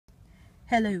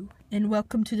Hello, and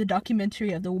welcome to the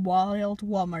documentary of the wild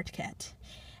Walmart cat.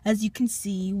 As you can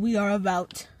see, we are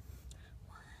about,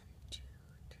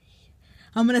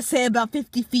 I'm going to say about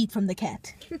 50 feet from the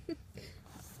cat.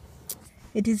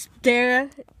 It is there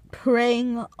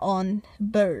preying on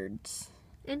birds.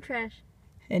 And trash.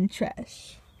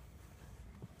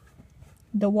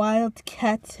 The wild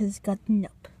cat has gotten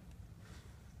up.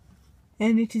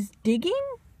 And it is digging?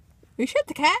 Are you sure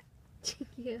it's a cat?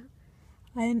 Yeah.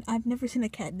 I've never seen a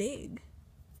cat dig.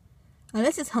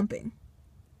 Unless it's humping.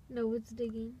 No, it's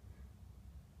digging.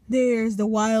 There's the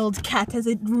wild cat as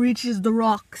it reaches the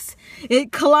rocks.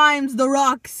 It climbs the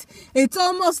rocks. It's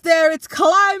almost there. It's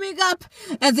climbing up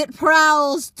as it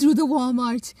prowls through the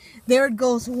Walmart. There it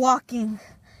goes walking.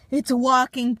 It's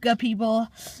walking, people.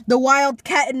 The wild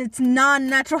cat in its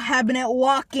non-natural habitat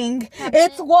walking.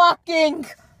 It's walking.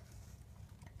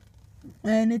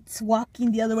 And it's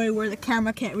walking the other way where the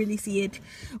camera can't really see it.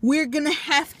 We're gonna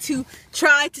have to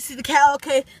try to see the cat.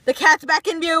 Okay, the cat's back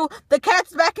in view. The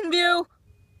cat's back in view.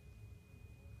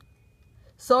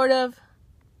 Sort of.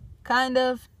 Kind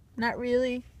of. Not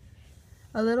really.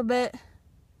 A little bit.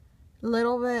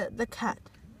 The cat.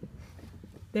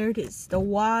 There it is. The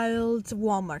wild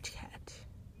Walmart cat.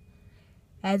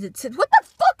 As it sits. What the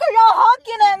fuck are y'all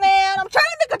honking at, man? I'm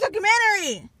trying to make a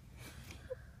documentary.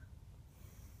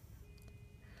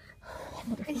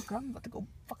 Motherfucker, I'm about to go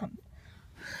fucking.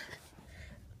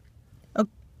 Oh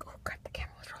crap, the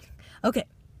camera was rolling. Okay.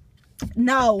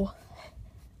 Now,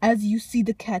 as you see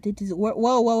the cat, it is.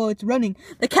 Whoa, it's running.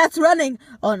 The cat's running.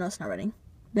 Oh, no, it's not running.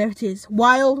 There it is.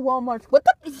 Wild Walmart. What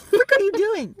the frick are you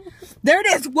doing? There it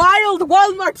is. Wild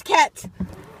Walmart cat.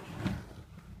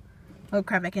 Oh,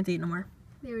 crap, I can't see it no more.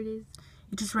 There it is.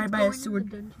 It's just right by a sewer.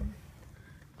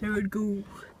 There it goes.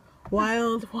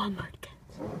 Wild Walmart cat.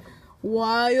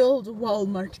 Wild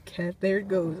Walmart cat. There it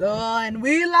goes. Oh, and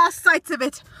we lost sight of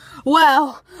it.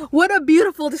 Wow, what a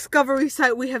beautiful discovery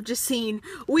site we have just seen.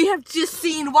 We have just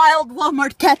seen wild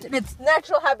Walmart cat in its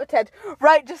natural habitat.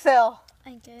 Right, Giselle?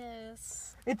 I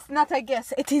guess. It's not, I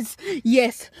guess. It is.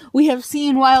 Yes, we have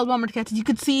seen wild Walmart cat. As you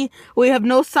can see, we have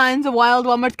no signs of wild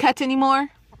Walmart cat anymore.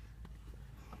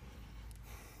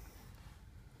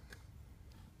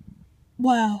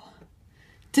 Wow.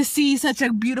 To see such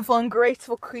a beautiful and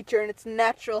graceful creature in its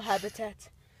natural habitat.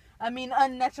 I mean,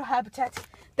 unnatural habitat.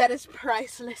 That is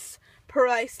priceless.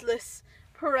 Priceless.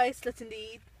 Priceless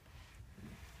indeed.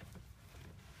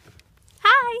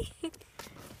 Hi!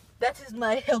 That is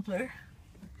my helper.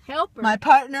 Helper. My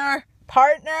partner.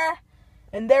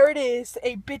 And there it is.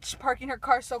 A bitch parking her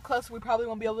car so close we probably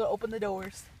won't be able to open the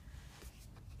doors.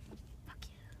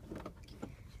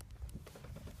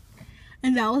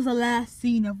 And that was the last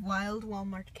scene of wild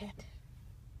Walmart cat.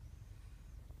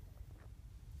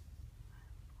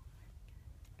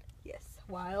 Yes,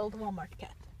 wild Walmart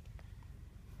cat.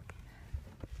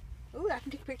 Ooh, I can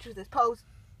take pictures of this pose.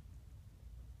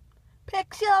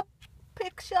 Picture.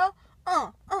 Flash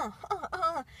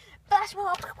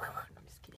mob. I'm just kidding.